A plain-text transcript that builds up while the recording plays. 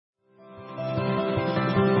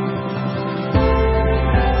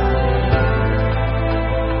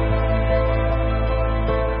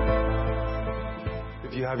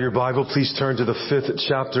your Bible, please turn to the 5th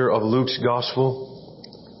chapter of Luke's Gospel.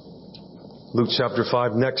 Luke chapter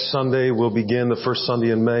 5. Next Sunday we'll begin, the first Sunday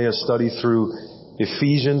in May, a study through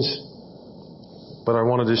Ephesians. But I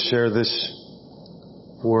wanted to share this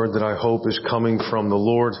word that I hope is coming from the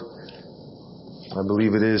Lord. I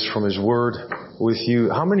believe it is from His Word with you.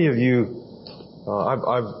 How many of you,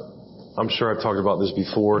 I'm sure I've talked about this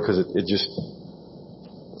before because it just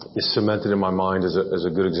is cemented in my mind as a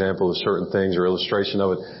good example of certain things or illustration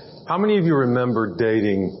of it. How many of you remember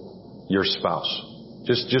dating your spouse?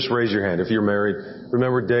 Just raise your hand. If you're married,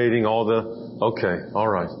 remember dating okay, all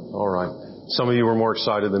right. Some of you were more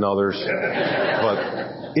excited than others.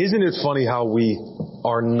 But isn't it funny how we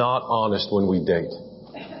are not honest when we date?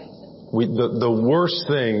 The worst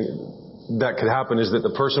thing that could happen is that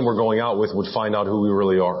the person we're going out with would find out who we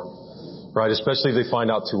really are. Right? Especially if they find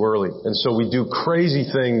out too early. And so we do crazy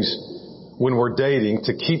things when we're dating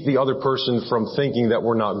to keep the other person from thinking that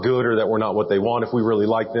we're not good or that we're not what they want if we really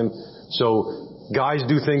like them. So guys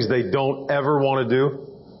do things they don't ever want to do.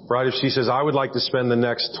 Right? If she says, I would like to spend the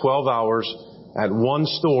next 12 hours at one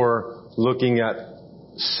store looking at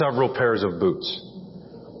several pairs of boots.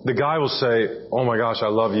 The guy will say, oh my gosh, I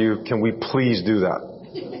love you. Can we please do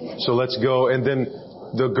that? So let's go. And then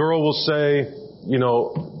the girl will say,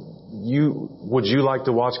 would you like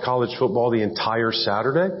to watch college football the entire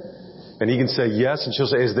Saturday? And he can say yes. And she'll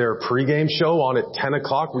say, is there a pregame show on at 10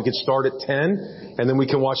 o'clock? We could start at 10 and then we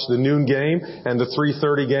can watch the noon game and the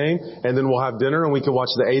 3:30 game. And then we'll have dinner and we can watch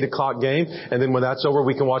the 8 o'clock game. And then when that's over,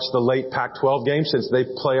 we can watch the late Pac-12 game since they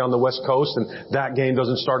play on the West Coast and that game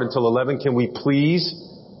doesn't start until 11. Can we please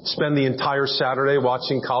spend the entire Saturday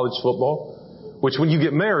watching college football? Which when you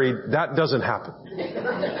get married, that doesn't happen.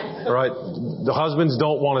 Right? The husbands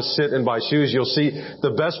don't want to sit and buy shoes. You'll see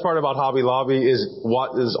the best part about Hobby Lobby is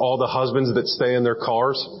all the husbands that stay in their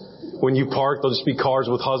cars. When you park, there'll just be cars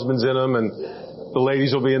with husbands in them and the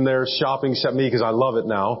ladies will be in there shopping except me because I love it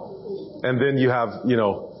now. And then you have,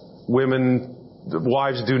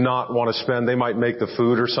 wives do not want to spend. They might make the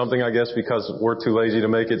food or something, I guess, because we're too lazy to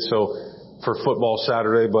make it. So for football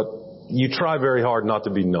Saturday, but you try very hard not to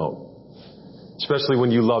be known. Especially when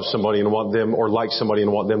you love somebody and want them or like somebody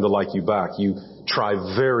and want them to like you back. You try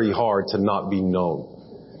very hard to not be known,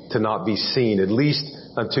 to not be seen, at least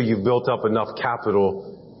until you've built up enough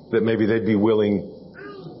capital that maybe they'd be willing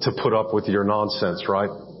to put up with your nonsense, right?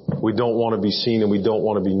 We don't want to be seen and we don't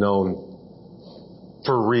want to be known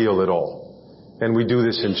for real at all. And we do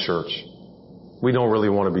this in church. We don't really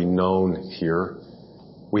want to be known here.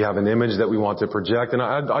 We have an image that we want to project. And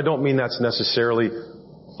I don't mean that's necessarily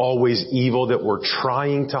always evil that we're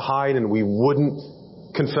trying to hide and we wouldn't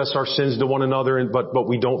confess our sins to one another, but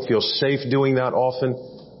we don't feel safe doing that often.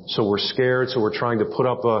 So we're scared. So we're trying to put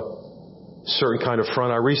up a certain kind of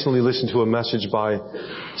front. I recently listened to a message by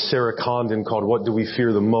Sarah Condon called What Do We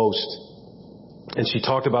Fear the Most? And she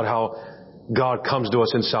talked about how God comes to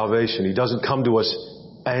us in salvation. He doesn't come to us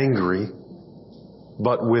angry,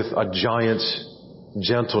 but with a giant's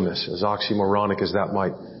gentleness, as oxymoronic as that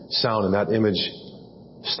might sound. And that image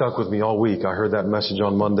stuck with me all week. I heard that message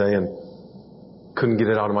on Monday and couldn't get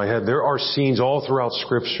it out of my head. There are scenes all throughout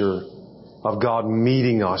Scripture of God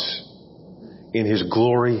meeting us in His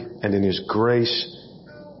glory and in His grace,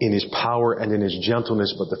 in His power and in His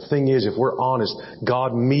gentleness. But the thing is, if we're honest,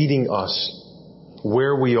 God meeting us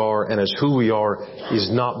where we are and as who we are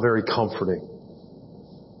is not very comforting.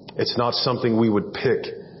 It's not something we would pick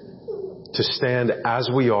to stand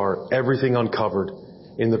as we are, everything uncovered,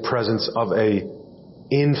 in the presence of a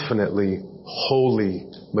infinitely holy,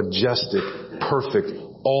 majestic, perfect,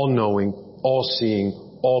 all-knowing, all-seeing,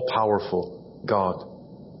 all-powerful God.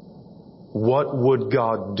 What would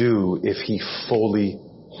God do if He fully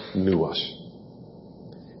knew us?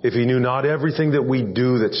 If He knew not everything that we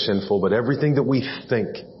do that's sinful, but everything that we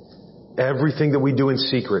think, everything that we do in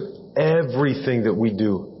secret, everything that we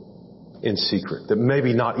do in secret, that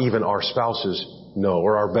maybe not even our spouses know,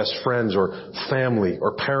 or our best friends, or family,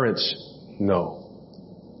 or parents know.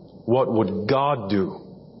 What would God do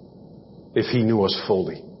if He knew us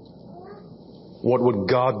fully? What would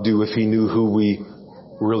God do if He knew who we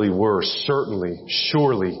really were? Certainly,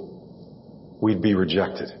 surely, we'd be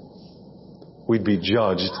rejected. We'd be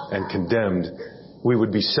judged and condemned. We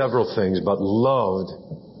would be several things, but loved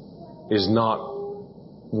is not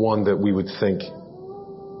one that we would think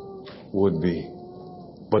would be.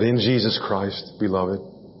 But in Jesus Christ, beloved,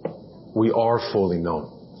 we are fully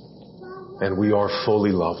known. And we are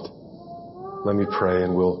fully loved. Let me pray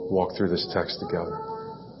and we'll walk through this text together.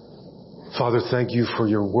 Father, thank You for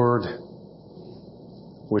Your word,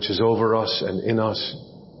 which is over us and in us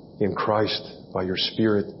in Christ by Your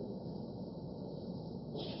Spirit.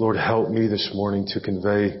 Lord, help me this morning to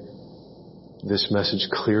convey this message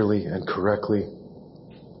clearly and correctly.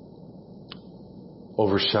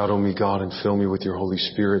 Overshadow me, God, and fill me with your Holy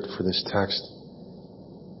Spirit for this text.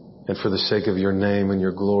 And for the sake of your name and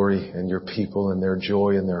your glory and your people and their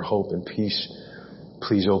joy and their hope and peace,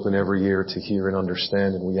 please open every ear to hear and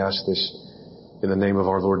understand. And we ask this in the name of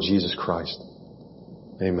our Lord Jesus Christ.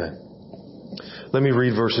 Amen. Let me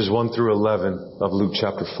read verses 1 through 11 of Luke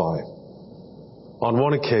chapter 5. On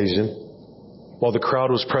one occasion, while the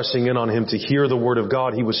crowd was pressing in on him to hear the word of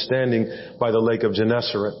God, he was standing by the lake of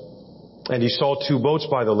Gennesaret. And he saw 2 boats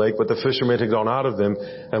by the lake, but the fishermen had gone out of them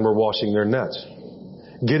and were washing their nets.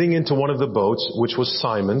 Getting into one of the boats, which was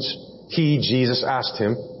Simon's, he, Jesus, asked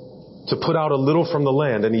him to put out a little from the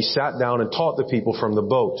land, and he sat down and taught the people from the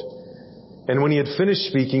boat. And when he had finished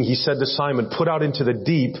speaking, he said to Simon, "Put out into the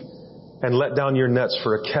deep and let down your nets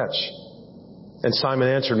for a catch." And Simon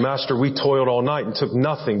answered, "Master, we toiled all night and took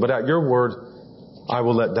nothing, but at your word I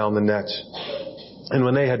will let down the nets." And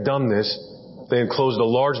when they had done this, they enclosed a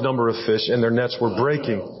large number of fish, and their nets were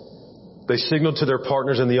breaking. They signaled to their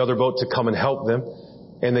partners in the other boat to come and help them.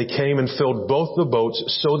 And they came and filled both the boats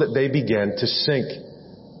so that they began to sink.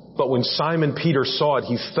 But when Simon Peter saw it,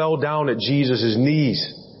 he fell down at Jesus' knees,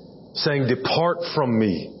 saying, "Depart from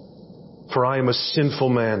me, for I am a sinful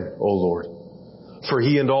man, O Lord." For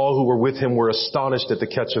he and all who were with him were astonished at the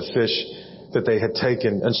catch of fish that they had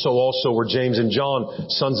taken. And so also were James and John,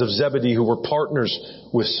 sons of Zebedee, who were partners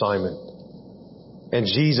with Simon. And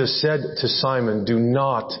Jesus said to Simon, "Do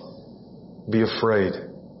not be afraid.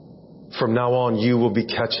 From now on you will be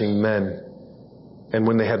catching men." And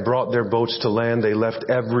when they had brought their boats to land, they left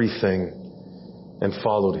everything and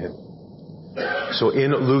followed him. So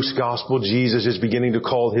in Luke's gospel, Jesus is beginning to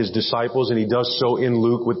call his disciples, and he does so in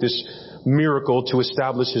Luke with this miracle to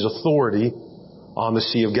establish his authority on the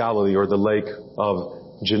Sea of Galilee, or the Lake of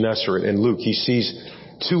Gennesaret. In Luke, he sees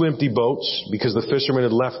 2 empty boats because the fishermen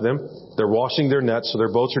had left them. They're washing their nets, so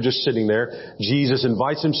their boats are just sitting there. Jesus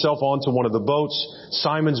invites himself onto one of the boats,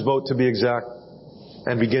 Simon's boat to be exact,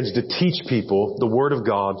 and begins to teach people the Word of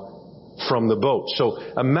God from the boat. So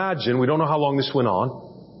imagine, we don't know how long this went on,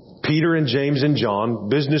 Peter and James and John,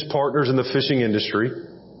 business partners in the fishing industry,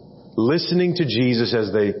 listening to Jesus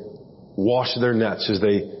as they wash their nets, as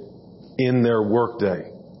they in their workday.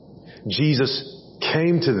 Jesus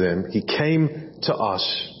came to them. He came to us.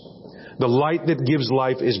 The light that gives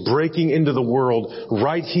life is breaking into the world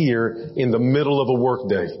right here in the middle of a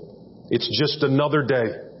workday. It's just another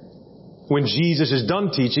day. When Jesus is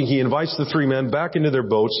done teaching, he invites the 3 men back into their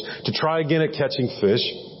boats to try again at catching fish.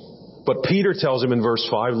 But Peter tells him in verse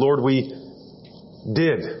 5, "Lord, we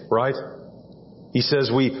did," right? He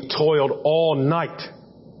says, "We toiled all night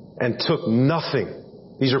and took nothing."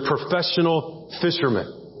 These are professional fishermen.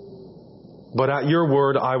 "But at your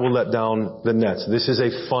word, I will let down the nets." This is a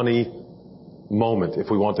funny moment, if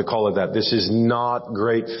we want to call it that. This is not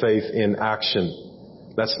great faith in action.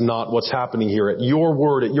 That's not what's happening here. At your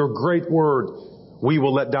word, at your great word, we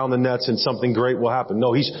will let down the nets and something great will happen.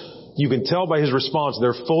 No, you can tell by his response,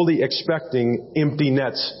 they're fully expecting empty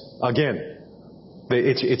nets again.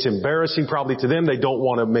 It's embarrassing probably to them. They don't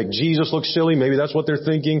want to make Jesus look silly. Maybe that's what they're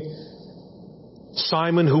thinking.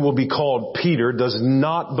 Simon, who will be called Peter, does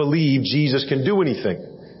not believe Jesus can do anything.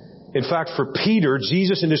 In fact, for Peter,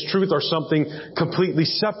 Jesus and his truth are something completely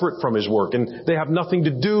separate from his work, and they have nothing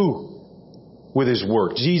to do with his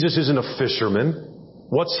work. Jesus isn't a fisherman.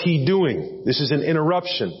 What's he doing? This is an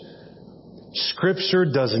interruption. Scripture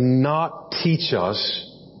does not teach us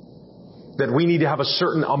that we need to have a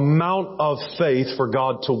certain amount of faith for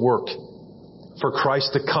God to work, for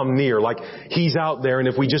Christ to come near. Like he's out there, and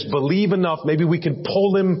if we just believe enough, maybe we can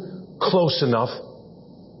pull him close enough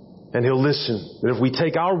and he'll listen. And if we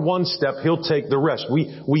take our one step, he'll take the rest.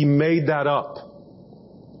 We made that up.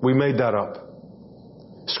 We made that up.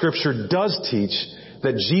 Scripture does teach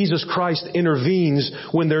that Jesus Christ intervenes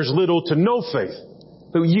when there's little to no faith.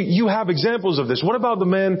 You have examples of this. What about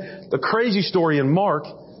the crazy story in Mark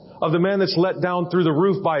of the man that's let down through the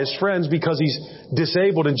roof by his friends because he's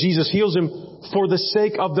disabled, and Jesus heals him for the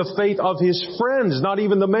sake of the faith of his friends, not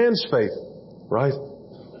even the man's faith, right?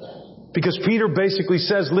 Because Peter basically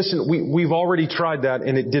says, listen, we've already tried that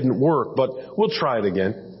and it didn't work, but we'll try it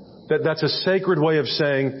again. That's a sacred way of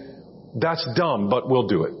saying, that's dumb, but we'll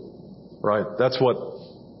do it, right? That's what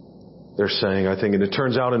they're saying, I think. And it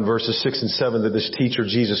turns out in verses 6 and 7 that this teacher,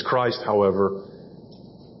 Jesus Christ, however,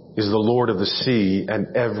 is the Lord of the sea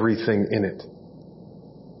and everything in it.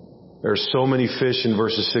 There are so many fish in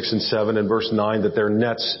verses 6 and 7 and verse 9 that their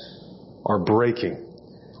nets are breaking.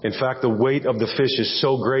 In fact, the weight of the fish is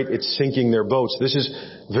so great it's sinking their boats. This is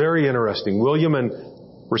very interesting. William and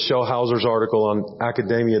Rochelle Hauser's article on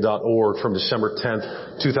academia.org from December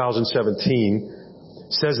 10th, 2017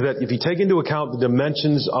 says that if you take into account the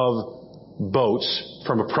dimensions of boats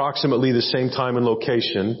from approximately the same time and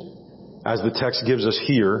location as the text gives us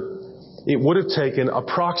here, it would have taken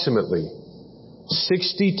approximately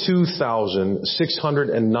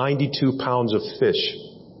 62,692 pounds of fish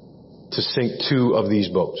to sink 2 of these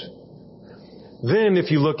boats. Then if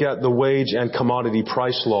you look at the wage and commodity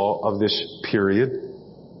price law of this period,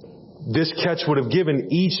 this catch would have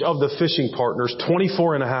given each of the fishing partners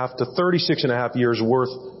 24.5 to 36.5 years worth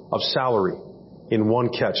of salary in one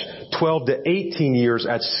catch. 12 to 18 years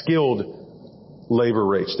at skilled labor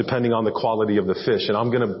rates, depending on the quality of the fish. And I'm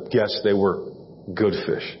going to guess they were good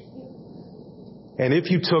fish. And if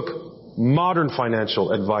you took modern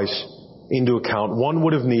financial advice into account, one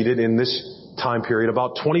would have needed in this time period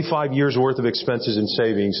about 25 years worth of expenses and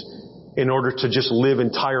savings in order to just live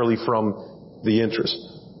entirely from the interest.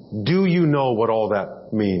 Do you know what all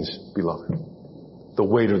that means, beloved? The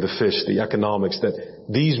weight of the fish, the economics, that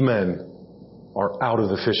these men are out of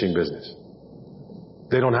the fishing business.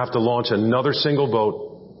 They don't have to launch another single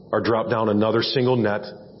boat or drop down another single net.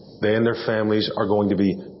 They and their families are going to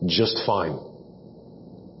be just fine.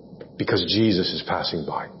 Because Jesus is passing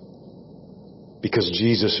by. Because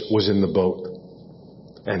Jesus was in the boat.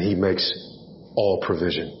 And He makes all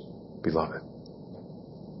provision, beloved.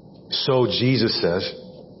 So Jesus says,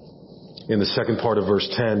 in the second part of verse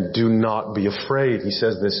 10, do not be afraid. He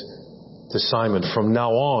says this to Simon. From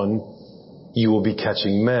now on, you will be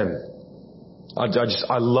catching men. I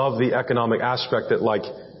love the economic aspect that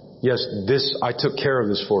yes, I took care of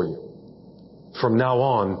this for you. From now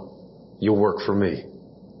on, you'll work for me.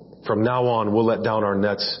 From now on, we'll let down our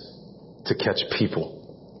nets to catch people,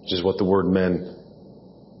 which is what the word men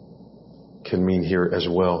can mean here as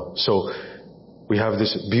well. So we have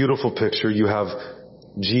this beautiful picture. You have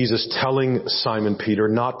Jesus telling Simon Peter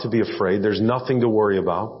not to be afraid. There's nothing to worry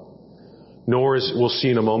about. Nor we'll see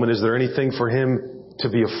in a moment, is there anything for him to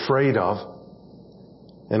be afraid of?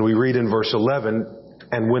 And we read in verse 11,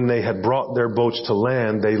 and when they had brought their boats to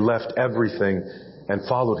land, they left everything and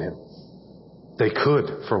followed Him. They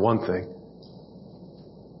could, for one thing.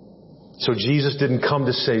 So Jesus didn't come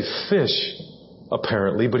to save fish,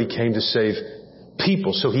 apparently, but He came to save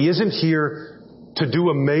people. So He isn't here to do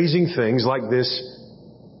amazing things like this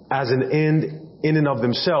as an end in and of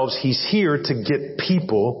themselves. He's here to get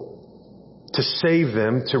people, to save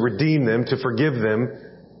them, to redeem them, to forgive them,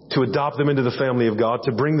 to adopt them into the family of God,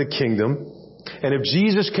 to bring the kingdom. And if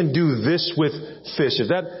Jesus can do this with fish, if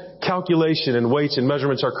that calculation and weights and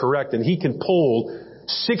measurements are correct, and He can pull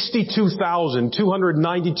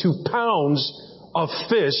 62,292 pounds of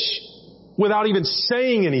fish without even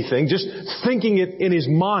saying anything, just thinking it in His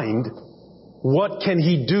mind, what can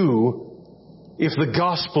He do if the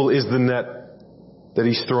gospel is the net that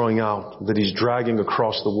He's throwing out, that He's dragging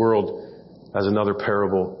across the world, as another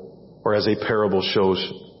parable, or as a parable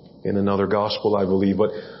shows in another gospel, I believe.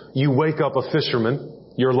 But you wake up a fisherman,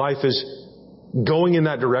 your life is going in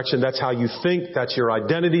that direction. That's how you think, that's your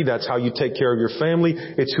identity, that's how you take care of your family,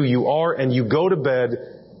 it's who you are, and you go to bed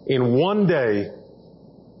in one day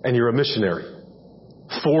and you're a missionary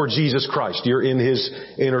for Jesus Christ. You're in His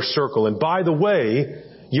inner circle. And by the way,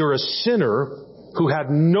 you're a sinner who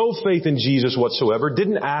had no faith in Jesus whatsoever,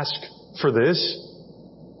 didn't ask for this.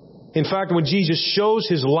 In fact, when Jesus shows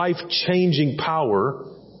His life-changing power,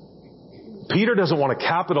 Peter doesn't want to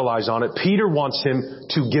capitalize on it. Peter wants him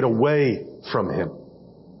to get away from Him.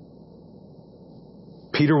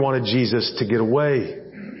 Peter wanted Jesus to get away.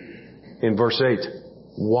 In verse 8,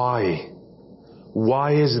 why?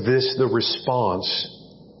 Why is this the response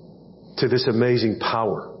to this amazing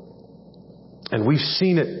power? And we've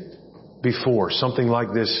seen it before, something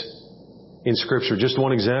like this in Scripture. Just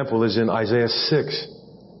one example is in Isaiah 6.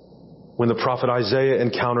 When the prophet Isaiah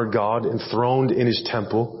encountered God enthroned in His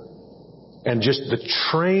temple, and just the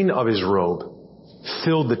train of His robe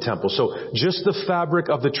filled the temple. So just the fabric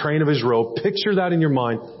of the train of His robe, picture that in your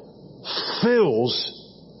mind, fills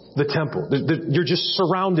the temple. You're just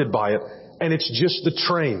surrounded by it, and it's just the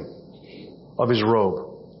train of His robe.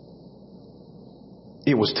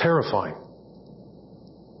 It was terrifying.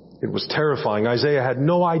 It was terrifying. Isaiah had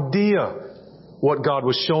no idea what God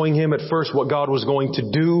was showing him at first, what God was going to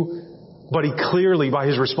do. But he clearly, by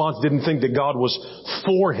his response, didn't think that God was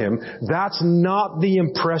for him. That's not the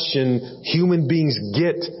impression human beings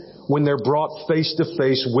get when they're brought face to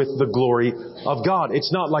face with the glory of God.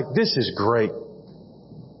 It's not like, this is great.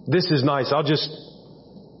 This is nice.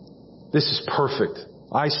 This is perfect.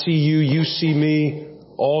 I see you, you see me,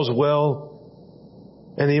 all's well.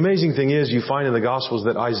 And the amazing thing is, you find in the Gospels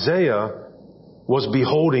that Isaiah was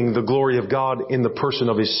beholding the glory of God in the person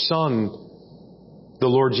of His Son, the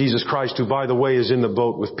Lord Jesus Christ, who, by the way, is in the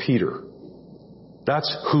boat with Peter.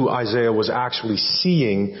 That's who Isaiah was actually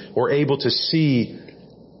seeing or able to see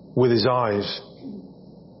with his eyes.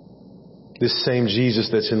 This same Jesus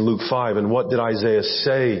that's in Luke 5. And what did Isaiah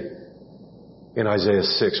say in Isaiah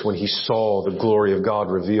 6 when he saw the glory of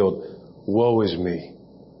God revealed? Woe is me.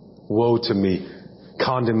 Woe to me.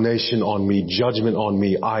 Condemnation on me. Judgment on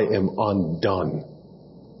me. I am undone.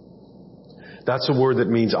 That's a word that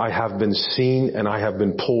means I have been seen and I have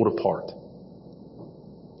been pulled apart.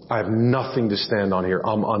 I have nothing to stand on here.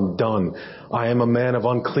 I'm undone. I am a man of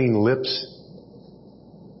unclean lips,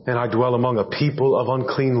 and I dwell among a people of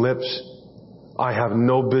unclean lips. I have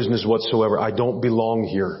no business whatsoever. I don't belong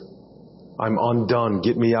here. I'm undone.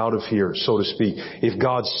 Get me out of here, so to speak. If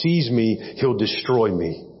God sees me, He'll destroy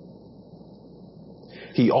me.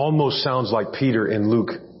 He almost sounds like Peter in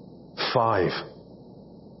Luke 5.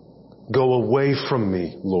 Go away from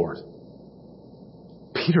me, Lord.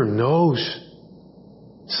 Peter knows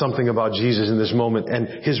something about Jesus in this moment, and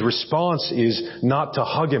his response is not to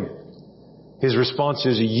hug Him. His response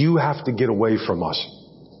is, you have to get away from us.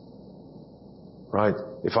 Right?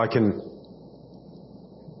 If I can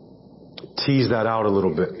tease that out a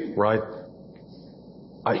little bit, right?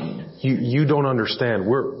 You don't understand.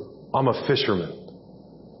 I'm a fisherman.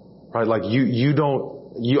 Right? Like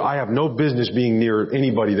I have no business being near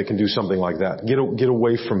anybody that can do something like that. Get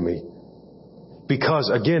away from me.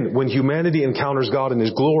 Because again, when humanity encounters God in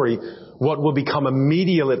His glory, what will become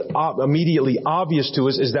immediately obvious to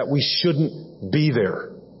us is that we shouldn't be there.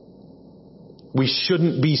 We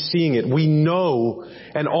shouldn't be seeing it. We know,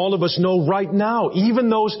 and all of us know right now, even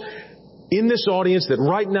those in this audience that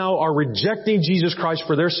right now are rejecting Jesus Christ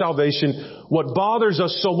for their salvation, what bothers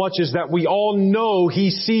us so much is that we all know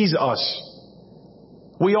He sees us.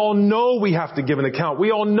 We all know we have to give an account.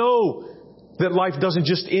 We all know that life doesn't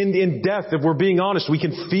just end in death. If we're being honest, we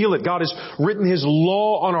can feel it. God has written His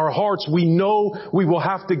law on our hearts. We know we will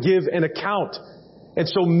have to give an account. And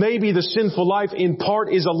so maybe the sinful life in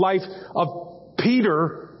part is a life of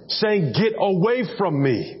Peter saying, get away from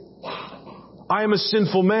me. I am a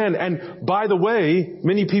sinful man. And by the way,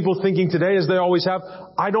 many people thinking today, as they always have,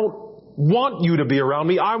 I don't want you to be around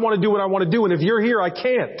me. I want to do what I want to do. And if you're here, I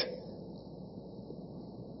can't.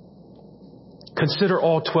 Consider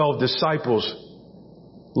all 12 disciples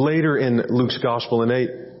later in Luke's Gospel in 8,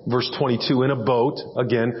 verse 22, in a boat,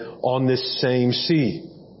 again, on this same sea.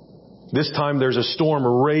 This time there's a storm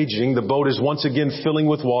raging. The boat is once again filling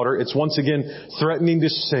with water. It's once again threatening to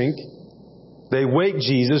sink. They wake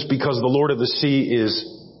Jesus because the Lord of the sea is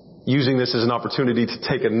using this as an opportunity to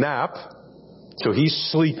take a nap. So He's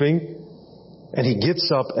sleeping. And He gets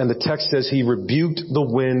up, and the text says He rebuked the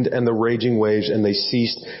wind and the raging waves, and they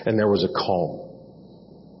ceased, and there was a calm.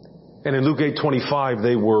 And in Luke 8:25,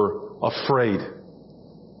 they were afraid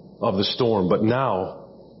of the storm, but now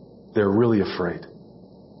they're really afraid.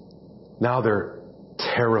 Now they're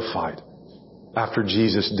terrified after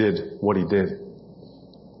Jesus did what He did.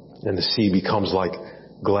 And the sea becomes like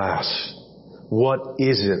glass. What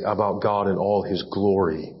is it about God in all His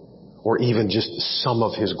glory, or even just some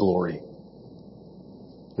of His glory,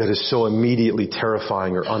 that is so immediately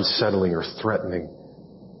terrifying or unsettling or threatening?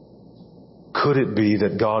 Could it be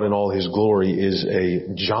that God in all His glory is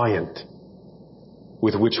a giant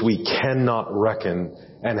with which we cannot reckon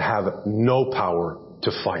and have no power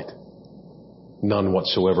to fight? None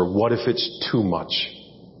whatsoever. What if it's too much?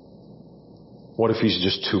 What if He's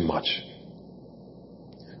just too much?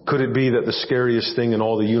 Could it be that the scariest thing in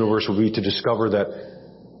all the universe would be to discover that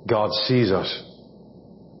God sees us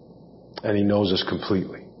and He knows us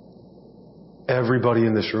completely? Everybody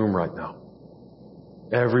in this room right now,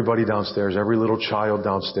 everybody downstairs, every little child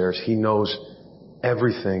downstairs, He knows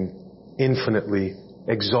everything infinitely,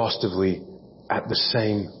 exhaustively at the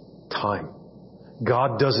same time.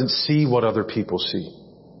 God doesn't see what other people see.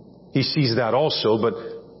 He sees that also, but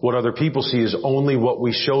what other people see is only what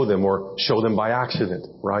we show them or show them by accident,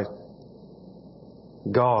 right?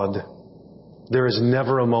 God, there is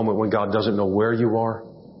never a moment when God doesn't know where you are,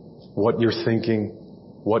 what you're thinking,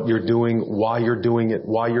 what you're doing, why you're doing it,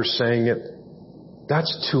 why you're saying it.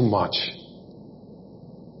 That's too much.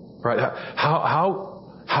 Right?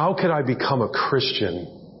 How could I become a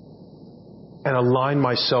Christian and align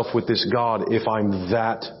myself with this God if I'm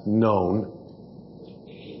that known,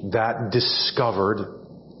 that discovered,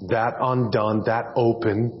 that undone, that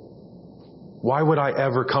open? Why would I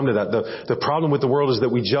ever come to that? The problem with the world is that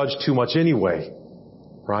we judge too much anyway,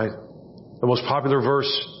 right? The most popular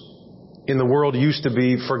verse in the world used to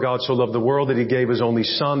be, for God so loved the world that He gave His only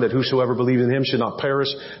Son, that whosoever believed in Him should not perish,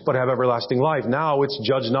 but have everlasting life. Now it's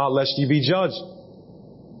judge not lest ye be judged.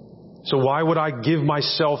 So why would I give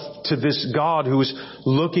myself to this God who's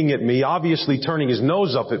looking at me, obviously turning His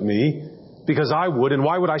nose up at me, because I would, and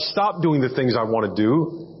why would I stop doing the things I want to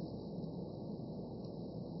do?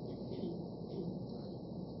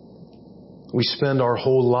 We spend our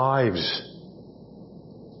whole lives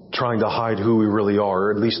trying to hide who we really are,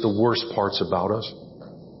 or at least the worst parts about us.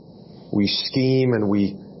 We scheme and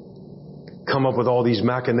we come up with all these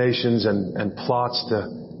machinations and plots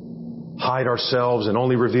to hide ourselves and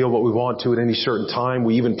only reveal what we want to at any certain time.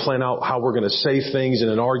 We even plan out how we're going to say things in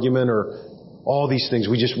an argument or all these things.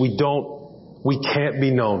 We can't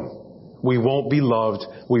be known. We won't be loved.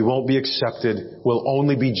 We won't be accepted. We'll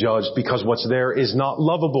only be judged because what's there is not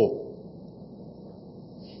lovable.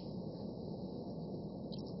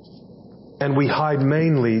 And we hide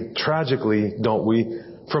mainly, tragically, don't we,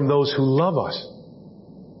 from those who love us.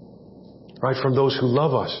 Right? From those who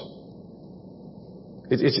love us.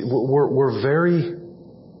 We're very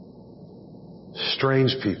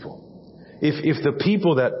strange people. If the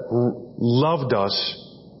people that loved us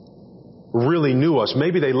really knew us,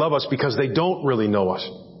 maybe they love us because they don't really know us.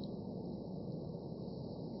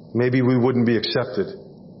 Maybe we wouldn't be accepted.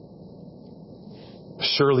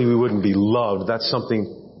 Surely we wouldn't be loved. That's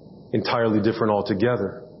something entirely different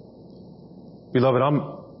altogether. Beloved,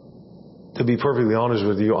 to be perfectly honest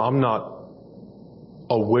with you, I'm not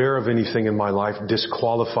aware of anything in my life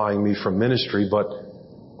disqualifying me from ministry, but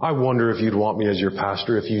I wonder if you'd want me as your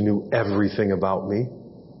pastor if you knew everything about me.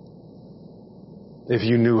 If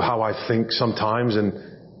you knew how I think sometimes and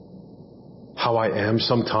how I am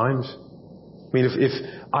sometimes. I mean, if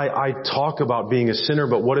I talk about being a sinner,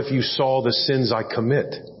 but what if you saw the sins I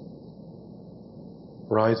commit?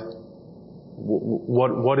 Right?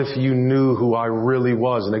 What if you knew who I really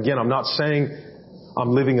was? And again, I'm not saying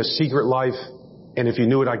I'm living a secret life and if you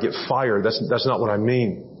knew it, I'd get fired. That's not what I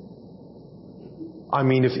mean. I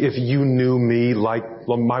mean, if you knew me like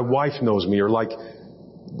my wife knows me, or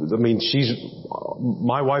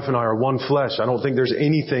my wife and I are one flesh. I don't think there's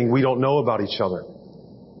anything we don't know about each other.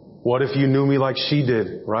 What if you knew me like she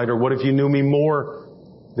did, right? Or what if you knew me more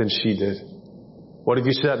than she did? What if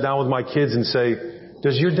you sat down with my kids and say,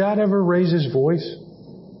 does your dad ever raise his voice?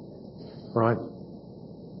 Right?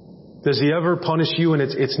 Does he ever punish you and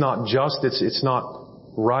it's not just, it's not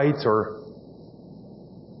right? Or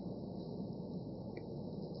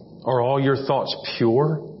are all your thoughts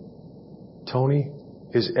pure, Tony?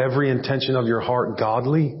 Is every intention of your heart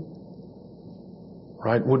godly?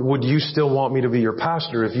 Right? Would you still want me to be your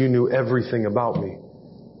pastor if you knew everything about me?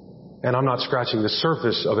 And I'm not scratching the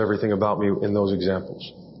surface of everything about me in those examples.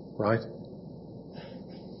 Right?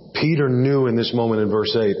 Peter knew in this moment in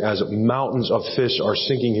verse 8, as mountains of fish are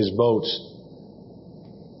sinking his boats,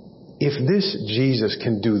 if this Jesus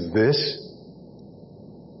can do this,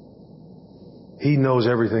 He knows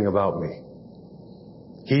everything about me.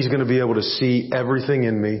 He's going to be able to see everything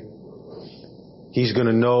in me. He's going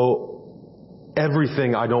to know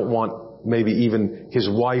everything I don't want maybe even His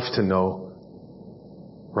wife to know.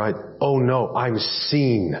 Right? Oh no, I'm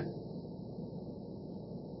seen.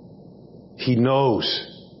 He knows.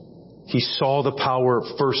 He saw the power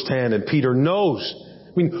firsthand, and Peter knows.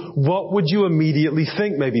 I mean, what would you immediately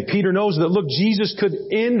think maybe? Peter knows that, look, Jesus could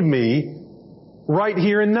end me right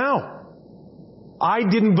here and now. I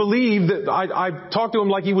didn't believe that. I talked to him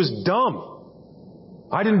like he was dumb.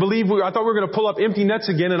 I didn't believe, I thought we were going to pull up empty nets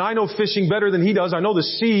again, and I know fishing better than he does. I know the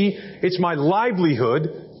sea. It's my livelihood.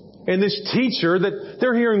 And this teacher that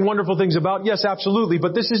they're hearing wonderful things about, yes, absolutely,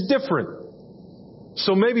 but this is different.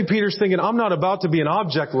 So maybe Peter's thinking, I'm not about to be an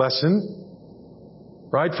object lesson,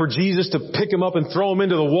 right? For Jesus to pick him up and throw him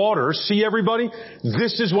into the water. See, everybody?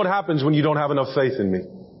 This is what happens when you don't have enough faith in me.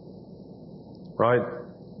 Right?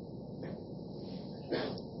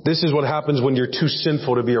 This is what happens when you're too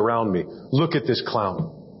sinful to be around me. Look at this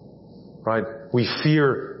clown. Right? We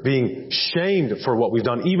fear being shamed for what we've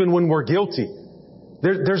done, even when we're guilty.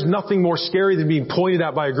 There's nothing more scary than being pointed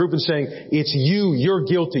at by a group and saying, it's you, you're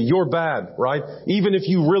guilty, you're bad, right? Even if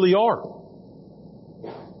you really are.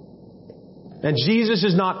 And Jesus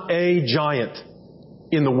is not a giant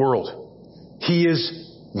in the world. He is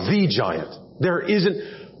the giant.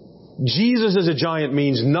 Jesus as a giant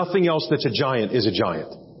means nothing else that's a giant is a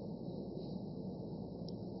giant.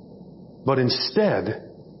 But instead,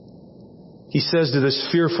 He says to this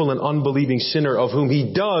fearful and unbelieving sinner of whom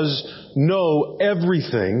He does know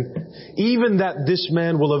everything, even that this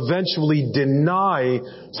man will eventually deny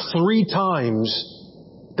 3 times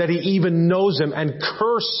that he even knows Him and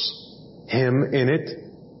curse Him in it.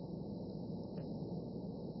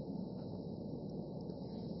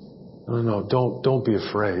 No, don't be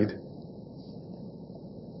afraid.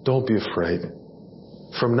 Don't be afraid.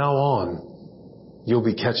 From now on, you'll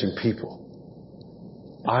be catching people.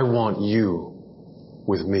 I want you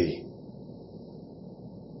with me.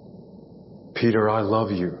 Peter, I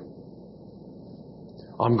love you.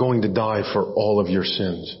 I'm going to die for all of your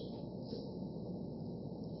sins.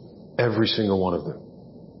 Every single one of them.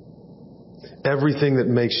 Everything that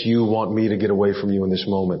makes you want me to get away from you in this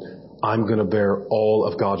moment, I'm going to bear all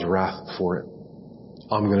of God's wrath for it.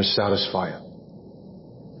 I'm going to satisfy it.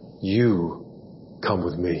 You come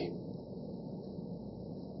with me.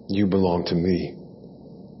 You belong to me.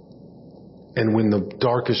 And when the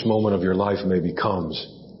darkest moment of your life maybe comes,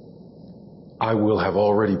 I will have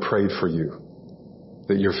already prayed for you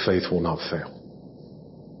that your faith will not fail.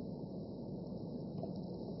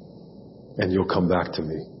 And you'll come back to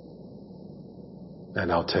me.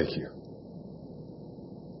 And I'll take you.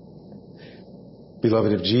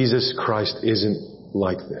 Beloved, if Jesus Christ isn't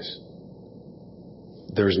like this,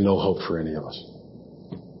 there's no hope for any of us.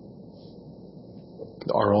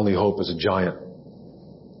 Our only hope is a giant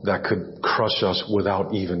that could crush us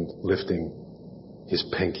without even lifting his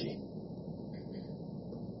pinky.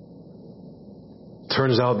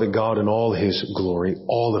 Turns out that God in all his glory,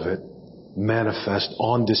 all of it, manifest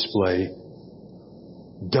on display,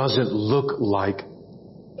 doesn't look like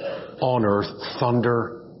on earth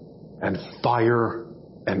thunder and fire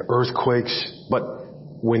and earthquakes, but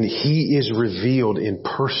when he is revealed in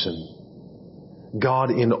person, God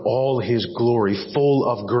in all his glory, full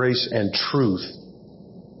of grace and truth,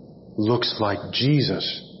 looks like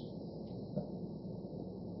Jesus.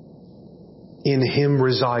 In him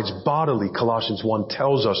resides bodily, Colossians 1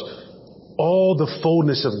 tells us. All the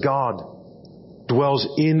fullness of God dwells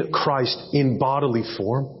in Christ in bodily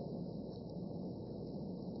form.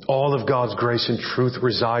 All of God's grace and truth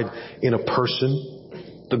reside in a person.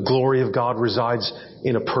 The glory of God resides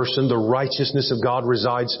in a person. The righteousness of God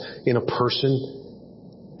resides in a person.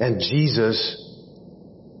 And Jesus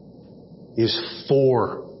is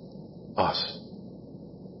for us.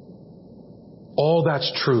 All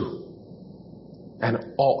that's true.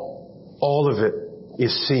 And all of it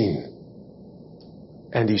is seen.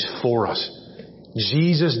 And he's for us.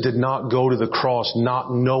 Jesus did not go to the cross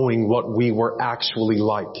not knowing what we were actually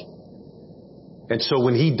like. And so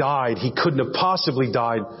when he died, he couldn't have possibly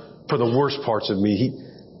died for the worst parts of me.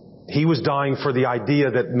 He was dying for the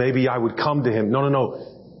idea that maybe I would come to him. No.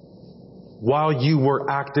 While you were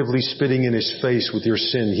actively spitting in his face with your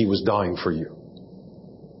sin, he was dying for you.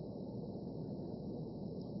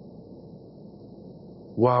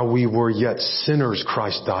 While we were yet sinners,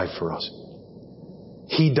 Christ died for us.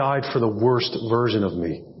 He died for the worst version of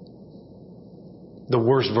me. The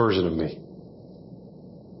worst version of me.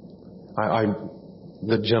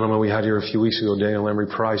 The gentleman we had here a few weeks ago, Daniel Emery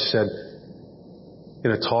Price, said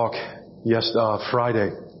in a talk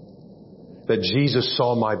Friday that Jesus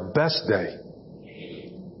saw my best day,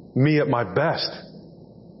 me at my best,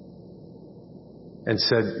 and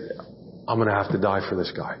said, I'm going to have to die for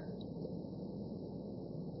this guy.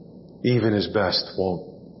 Even his best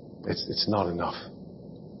won't, it's not enough.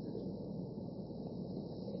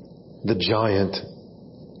 The giant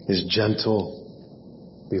is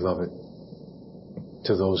gentle, beloved,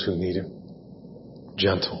 to those who need him.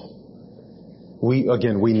 Gentle. We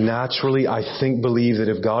naturally, I think, believe that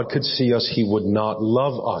if God could see us, he would not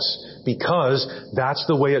love us, because that's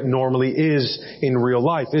the way it normally is in real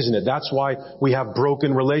life, isn't it? That's why we have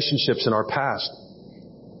broken relationships in our past.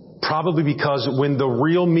 Probably because when the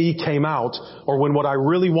real me came out, or when what I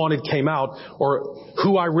really wanted came out, or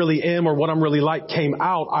who I really am or what I'm really like came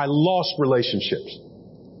out, I lost relationships.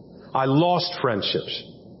 I lost friendships.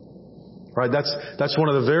 Right? That's one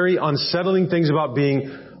of the very unsettling things about being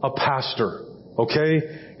a pastor. Okay?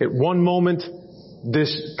 At one moment,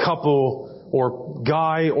 this couple or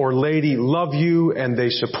guy or lady love you and they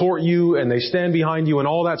support you and they stand behind you and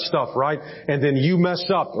all that stuff, right? And then you mess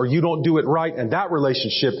up or you don't do it right and that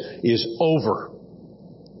relationship is over.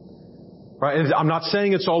 Right? And I'm not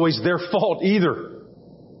saying it's always their fault either.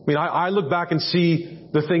 I mean, I look back and see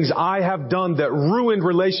the things I have done that ruined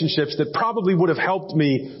relationships that probably would have helped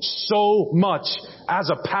me so much as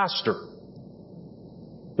a pastor.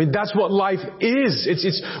 I mean, that's what life is.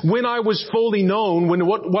 It's when I was fully known, when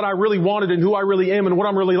what I really wanted and who I really am and what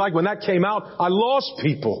I'm really like, when that came out, I lost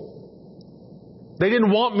people. They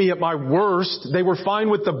didn't want me at my worst. They were fine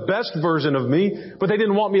with the best version of me, but they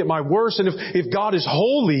didn't want me at my worst. And if God is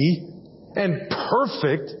holy and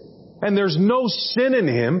perfect and there's no sin in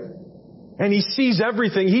him and he sees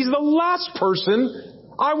everything, he's the last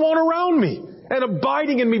person I want around me and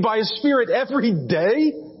abiding in me by his Spirit every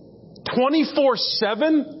day.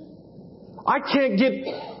 24/7? I can't get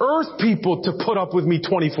earth people to put up with me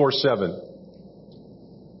 24/7.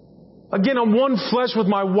 Again, I'm one flesh with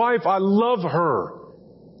my wife. I love her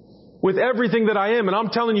with everything that I am. And I'm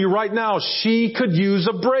telling you right now, she could use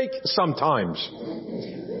a break sometimes.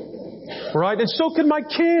 Right? And so could my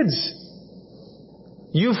kids.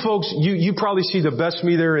 You folks, you probably see the best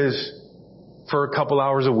me there is for a couple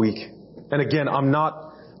hours a week. And again, I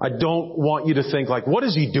don't want you to think like, what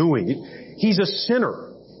is he doing? He's a sinner.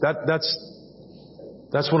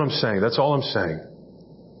 That's what I'm saying. That's all I'm saying.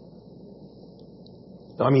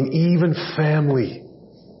 I mean, even family.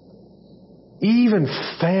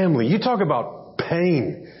 You talk about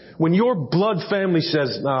pain. When your blood family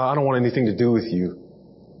says, "No, I don't want anything to do with you."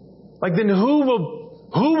 Like, then who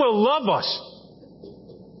will love us?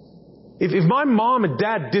 If my mom and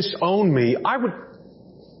dad disown me,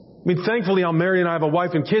 thankfully I'm married and I have a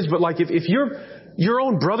wife and kids, but like if your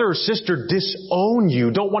own brother or sister disown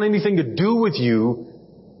you, don't want anything to do with you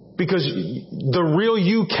because the real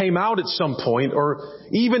you came out at some point, or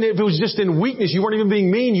even if it was just in weakness, you weren't even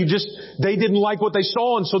being mean, they didn't like what they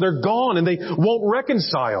saw and so they're gone and they won't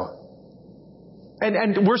reconcile.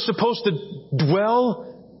 And we're supposed to dwell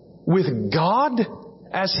with God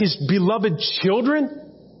as His beloved children?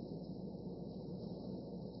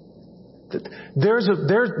 There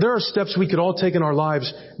are steps we could all take in our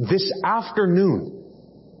lives this afternoon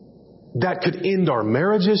that could end our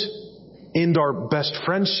marriages, end our best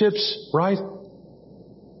friendships, right?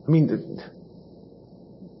 I mean,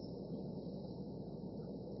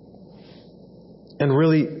 and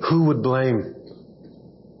really, who would blame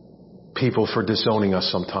people for disowning us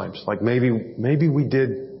sometimes? Like maybe we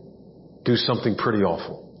did do something pretty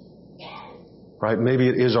awful, right? Maybe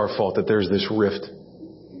it is our fault that there's this rift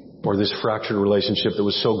or this fractured relationship that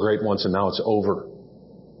was so great once and now it's over,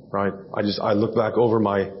 right? I look back over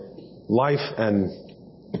my life and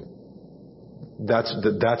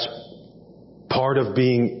that's part of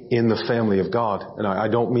being in the family of God. And I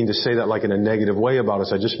don't mean to say that like in a negative way about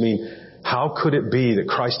us. I just mean, how could it be that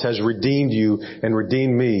Christ has redeemed you and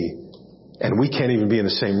redeemed me and we can't even be in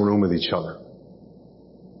the same room with each other?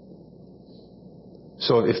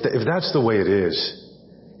 So if that's the way it is,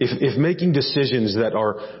 if making decisions that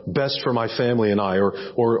are best for my family and I,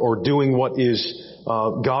 or doing what is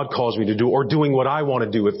God calls me to do, or doing what I want to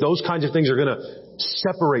do, if those kinds of things are going to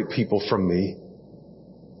separate people from me,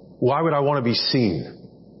 why would I want to be seen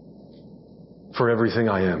for everything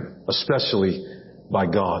I am, especially by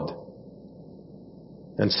God?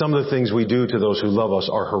 And some of the things we do to those who love us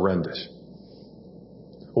are horrendous.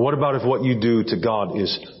 What about if what you do to God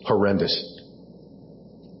is horrendous?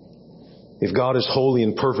 If God is holy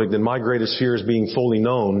and perfect, then my greatest fear is being fully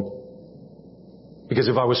known. Because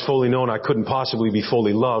if I was fully known, I couldn't possibly be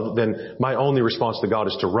fully loved. Then my only response to God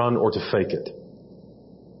is to run or to fake it.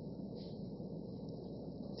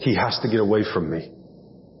 He has to get away from me.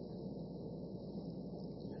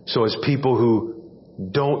 So as people who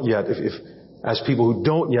don't yet, as people who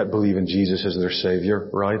don't yet believe in Jesus as their Savior,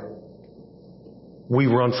 right? We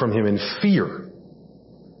run from Him in fear.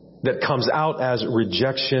 That comes out as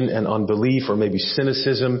rejection and unbelief, or maybe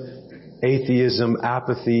cynicism, atheism,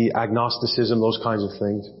 apathy, agnosticism, those kinds of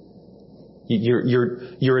things.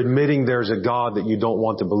 You're admitting there's a God that you don't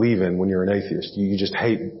want to believe in when you're an atheist. You just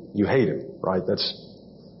hate Him, right?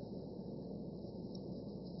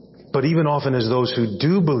 But even often as those who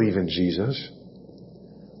do believe in Jesus,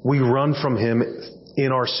 we run from Him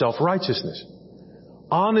in our self-righteousness.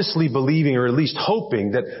 Honestly believing, or at least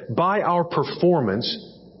hoping, that by our performance,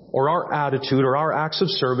 or our attitude, or our acts of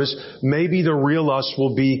service, maybe the real us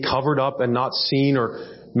will be covered up and not seen, or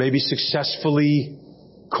maybe successfully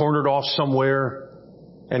cornered off somewhere,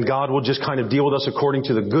 and God will just kind of deal with us according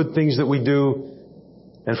to the good things that we do,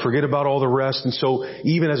 and forget about all the rest. And so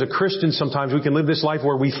even as a Christian, sometimes we can live this life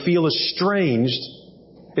where we feel estranged.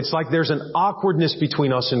 It's like there's an awkwardness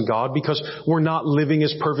between us and God because we're not living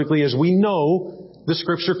as perfectly as we know the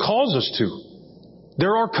Scripture calls us to.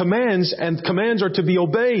 There are commands, and commands are to be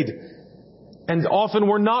obeyed. And often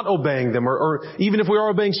we're not obeying them, or even if we are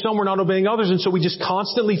obeying some, we're not obeying others, and so we just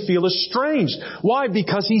constantly feel estranged. Why?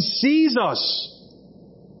 Because He sees us.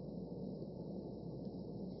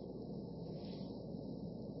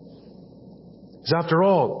 Because after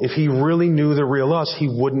all, if He really knew the real us, He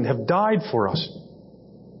wouldn't have died for us.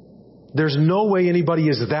 There's no way anybody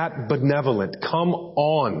is that benevolent. Come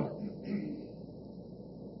on.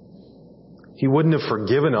 He wouldn't have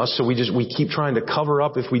forgiven us, so we keep trying to cover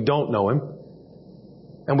up if we don't know Him.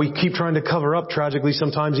 And we keep trying to cover up, tragically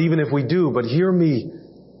sometimes, even if we do. But hear me,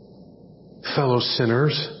 fellow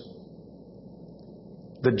sinners.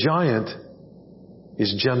 The giant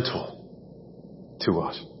is gentle to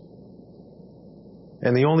us.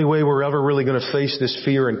 And the only way we're ever really going to face this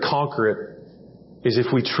fear and conquer it is if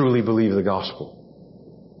we truly believe the gospel.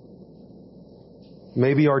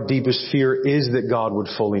 Maybe our deepest fear is that God would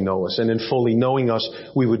fully know us, and in fully knowing us,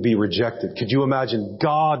 we would be rejected. Could you imagine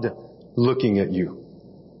God looking at you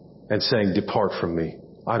and saying, "Depart from me.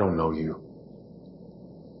 I don't know you.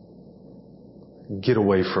 Get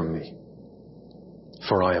away from me,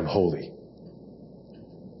 for I am holy."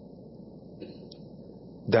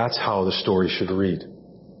 That's how the story should read.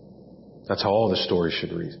 That's how all the stories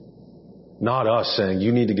should read. Not us saying,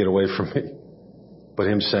 "You need to get away from me," but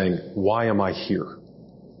Him saying, "Why am I here?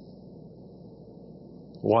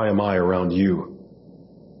 Why am I around you?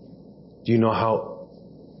 Do you know how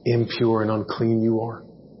impure and unclean you are?"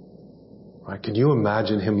 Right? Can you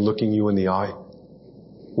imagine Him looking you in the eye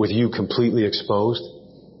with you completely exposed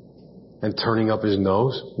and turning up His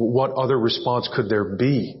nose? What other response could there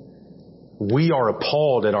be? We are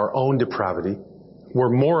appalled at our own depravity. We're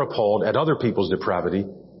more appalled at other people's depravity.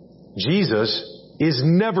 Jesus is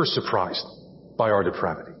never surprised by our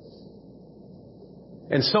depravity.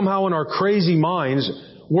 And somehow in our crazy minds,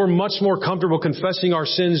 we're much more comfortable confessing our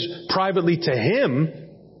sins privately to Him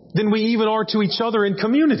than we even are to each other in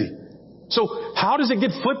community. So how does it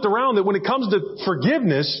get flipped around that when it comes to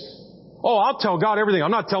forgiveness, I'll tell God everything.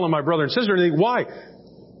 I'm not telling my brother and sister anything. Why?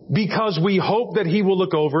 Because we hope that He will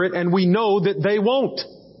look over it, and we know that they won't.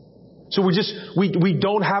 So we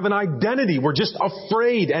don't have an identity. We're just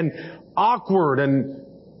afraid and awkward. And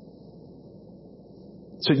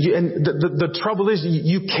so the trouble is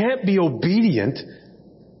you can't be obedient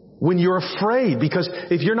when you're afraid, because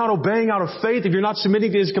if you're not obeying out of faith, if you're not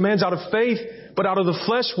submitting to His commands out of faith, but out of the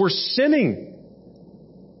flesh, we're sinning.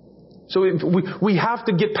 So we have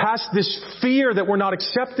to get past this fear that we're not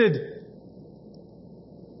accepted.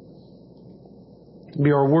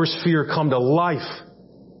 Be our worst fear come to life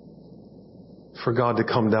for God to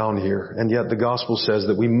come down here. And yet the gospel says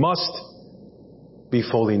that we must be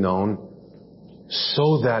fully known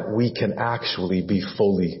so that we can actually be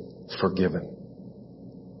fully forgiven.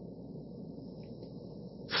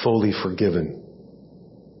 Fully forgiven.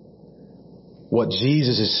 What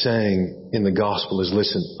Jesus is saying in the gospel is,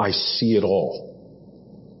 listen, I see it all.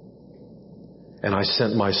 And I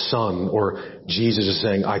sent my Son, or Jesus is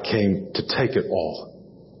saying, I came to take it all.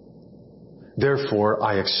 Therefore,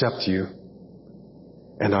 I accept you,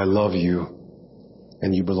 and I love you,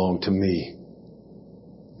 and you belong to me.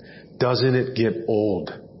 Doesn't it get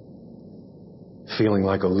old feeling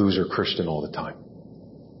like a loser Christian all the time?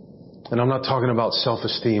 And I'm not talking about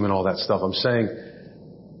self-esteem and all that stuff. I'm saying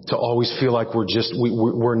to always feel like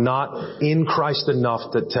we're not in Christ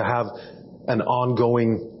enough to have an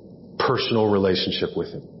ongoing personal relationship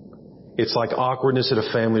with Him. It's like awkwardness at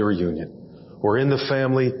a family reunion. We're in the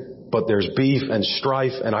family, but there's beef and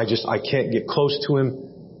strife, and I can't get close to Him.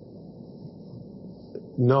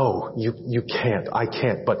 No, you can't. I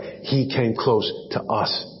can't. But He came close to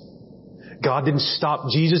us. God didn't stop.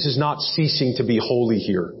 Jesus is not ceasing to be holy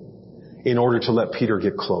here in order to let Peter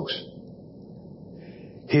get close.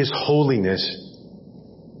 His holiness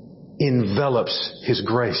envelops His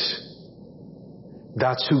grace.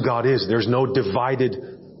 That's who God is. There's no divided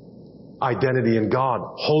identity in God.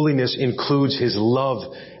 Holiness includes His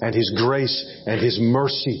love and His grace and His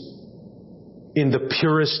mercy in the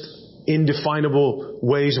purest, indefinable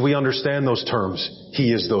ways we understand those terms.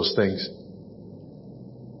 He is those things.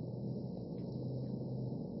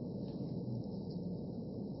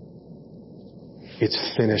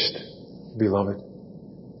 It's finished, beloved.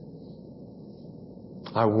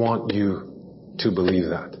 I want you to believe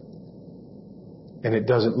that. And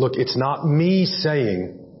it's not me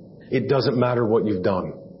saying it doesn't matter what you've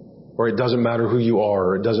done, or it doesn't matter who you are,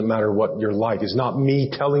 or it doesn't matter what you're like. It's not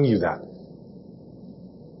me telling you that.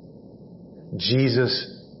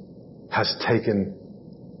 Jesus has taken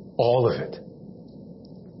all of it.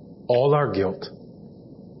 All our guilt,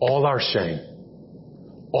 all our shame,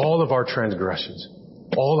 all of our transgressions,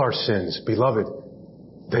 all our sins. Beloved,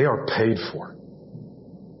 they are paid for.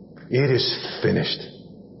 It is finished.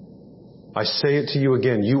 I say it to you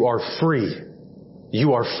again. You are free.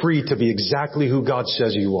 You are free to be exactly who God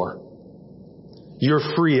says you are. You're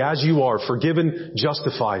free as you are, forgiven,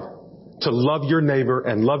 justified, to love your neighbor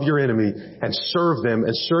and love your enemy and serve them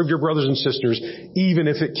and serve your brothers and sisters, even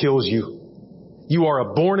if it kills you. You are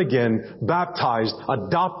a born again, baptized,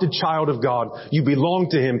 adopted child of God. You belong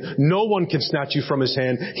to Him. No one can snatch you from His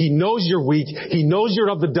hand. He knows you're weak. He knows you're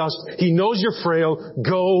of the dust. He knows you're frail.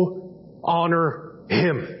 Go honor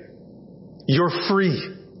Him. You're free.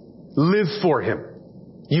 Live for Him.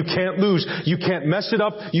 You can't lose. You can't mess it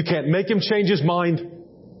up. You can't make Him change His mind.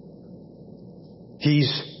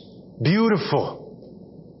 He's beautiful.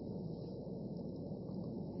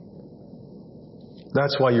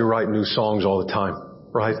 That's why you write new songs all the time,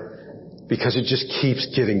 right? Because it just keeps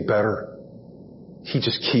getting better. He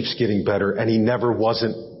just keeps getting better, and He never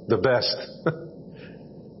wasn't the best.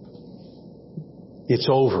 It's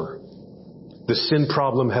over. The sin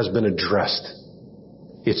problem has been addressed.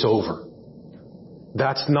 It's over.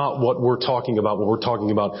 That's not what we're talking about when we're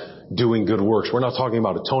talking about doing good works. We're not talking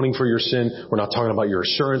about atoning for your sin. We're not talking about your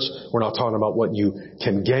assurance. We're not talking about what you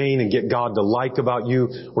can gain and get God to like about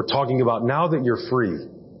you. We're talking about now that you're free,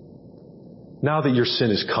 now that your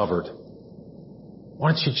sin is covered,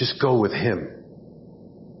 why don't you just go with Him?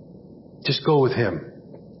 Just go with Him.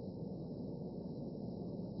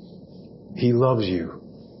 He loves you.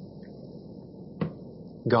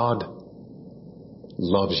 God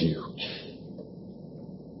loves you.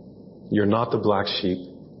 You're not the black sheep.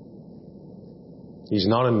 He's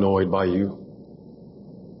not annoyed by you.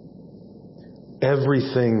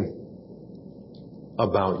 Everything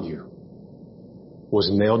about you was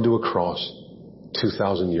nailed to a cross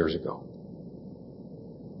 2,000 years ago.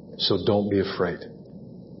 So don't be afraid.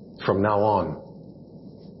 From now on,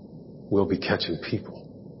 we'll be catching people.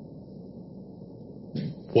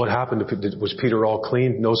 What happened? Was Peter all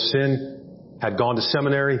clean? No sin? Had gone to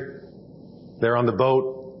seminary? They're on the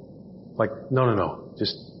boat? Like, no.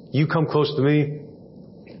 Just, you come close to me,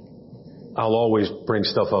 I'll always bring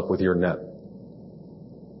stuff up with your net.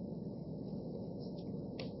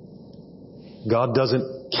 God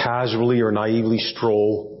doesn't casually or naively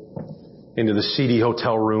stroll into the seedy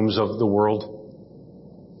hotel rooms of the world,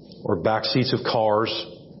 or back seats of cars,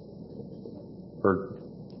 or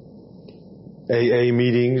AA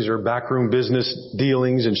meetings, or backroom business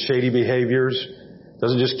dealings and shady behaviors.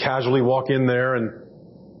 Doesn't just casually walk in there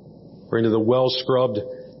or into the well-scrubbed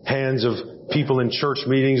hands of people in church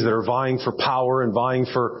meetings that are vying for power and vying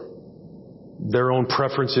for their own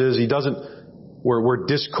preferences. He doesn't, where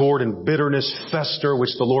discord and bitterness fester, which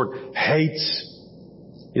the Lord hates.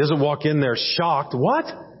 He doesn't walk in there shocked. What?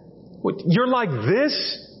 You're like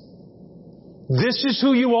this? This is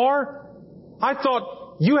who you are? I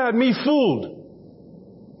thought you had me fooled.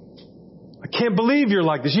 I can't believe you're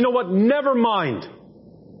like this. You know what? Never mind.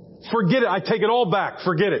 Forget it. I take it all back.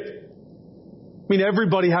 Forget it. I mean,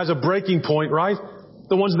 everybody has a breaking point, right?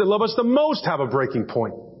 The ones that love us the most have a breaking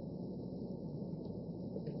point.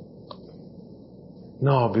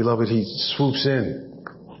 No, beloved, He swoops in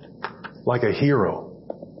like a hero,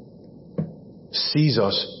 sees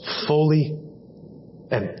us fully,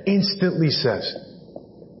 and instantly says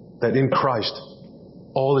that in Christ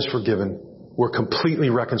all is forgiven. We're completely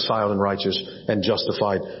reconciled and righteous and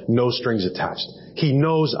justified. No strings attached. He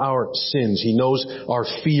knows our sins. He knows our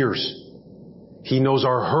fears. He knows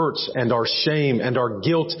our hurts and our shame and our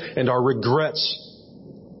guilt and our regrets,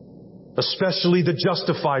 especially the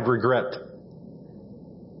justified regret.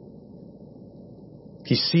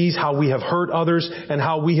 He sees how we have hurt others and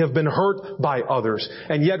how we have been hurt by others.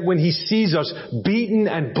 And yet when He sees us beaten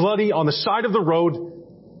and bloody on the side of the road,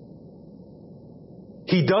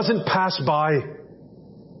 He doesn't pass by.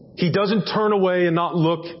 He doesn't turn away and not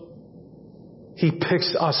look. He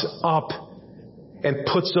picks us up and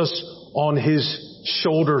puts us on His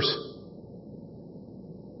shoulders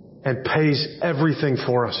and pays everything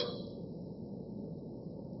for us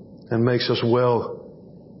and makes us well.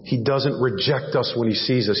 He doesn't reject us when He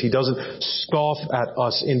sees us. He doesn't scoff at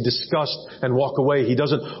us in disgust and walk away. He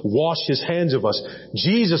doesn't wash His hands of us.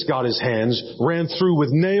 Jesus got His hands, ran through with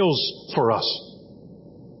nails for us.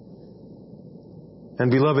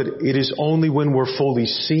 And beloved, it is only when we're fully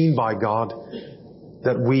seen by God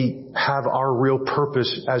that we have our real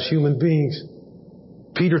purpose as human beings.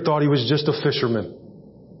 Peter thought he was just a fisherman.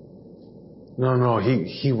 No,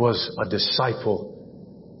 he was a disciple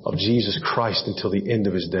of Jesus Christ until the end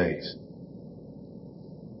of his days.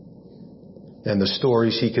 And the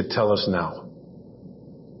stories he could tell us now.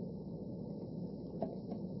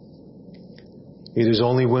 It is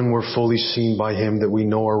only when we're fully seen by Him that we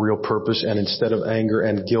know our real purpose, and instead of anger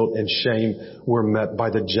and guilt and shame, we're met by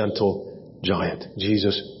the gentle giant.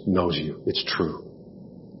 Jesus knows you. It's true.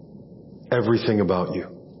 Everything about you.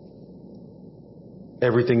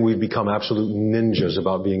 Everything we've become absolute ninjas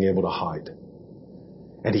about being able to hide.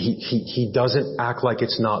 And He doesn't act like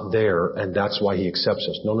it's not there, and that's why He accepts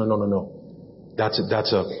us. No. That's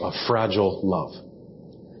a fragile love.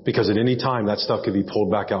 Because at any time that stuff could be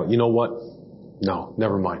pulled back out. You know what? No,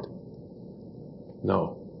 never mind.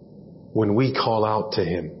 No. When we call out to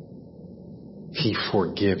Him, He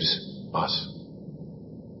forgives us.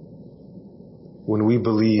 When we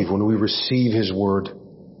believe, when we receive His word,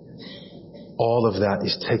 all of that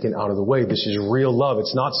is taken out of the way. This is real love.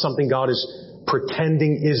 It's not something God is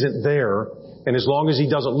pretending isn't there and as long as He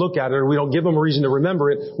doesn't look at it or we don't give Him a reason to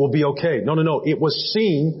remember it, we'll be okay. No. It was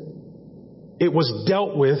seen. It was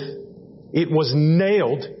dealt with. It was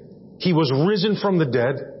nailed. He was risen from the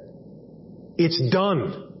dead. It's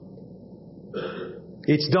done.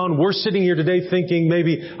 It's done. We're sitting here today thinking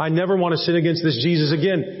maybe I never want to sin against this Jesus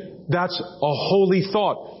again. That's a holy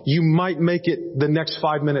thought. You might make it the next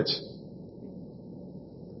 5 minutes.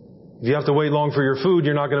 If you have to wait long for your food,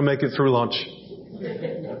 you're not going to make it through lunch.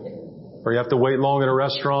 Or you have to wait long at a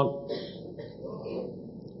restaurant.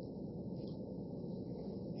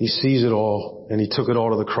 He sees it all, and He took it all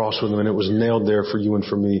to the cross with Him, and it was nailed there for you and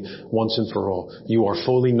for me once and for all. You are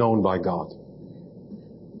fully known by God.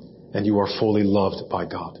 And you are fully loved by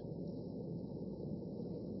God.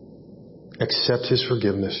 Accept His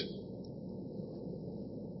forgiveness.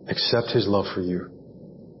 Accept His love for you.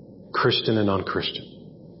 Christian and unchristian.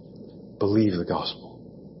 Believe the gospel.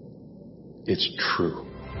 It's true.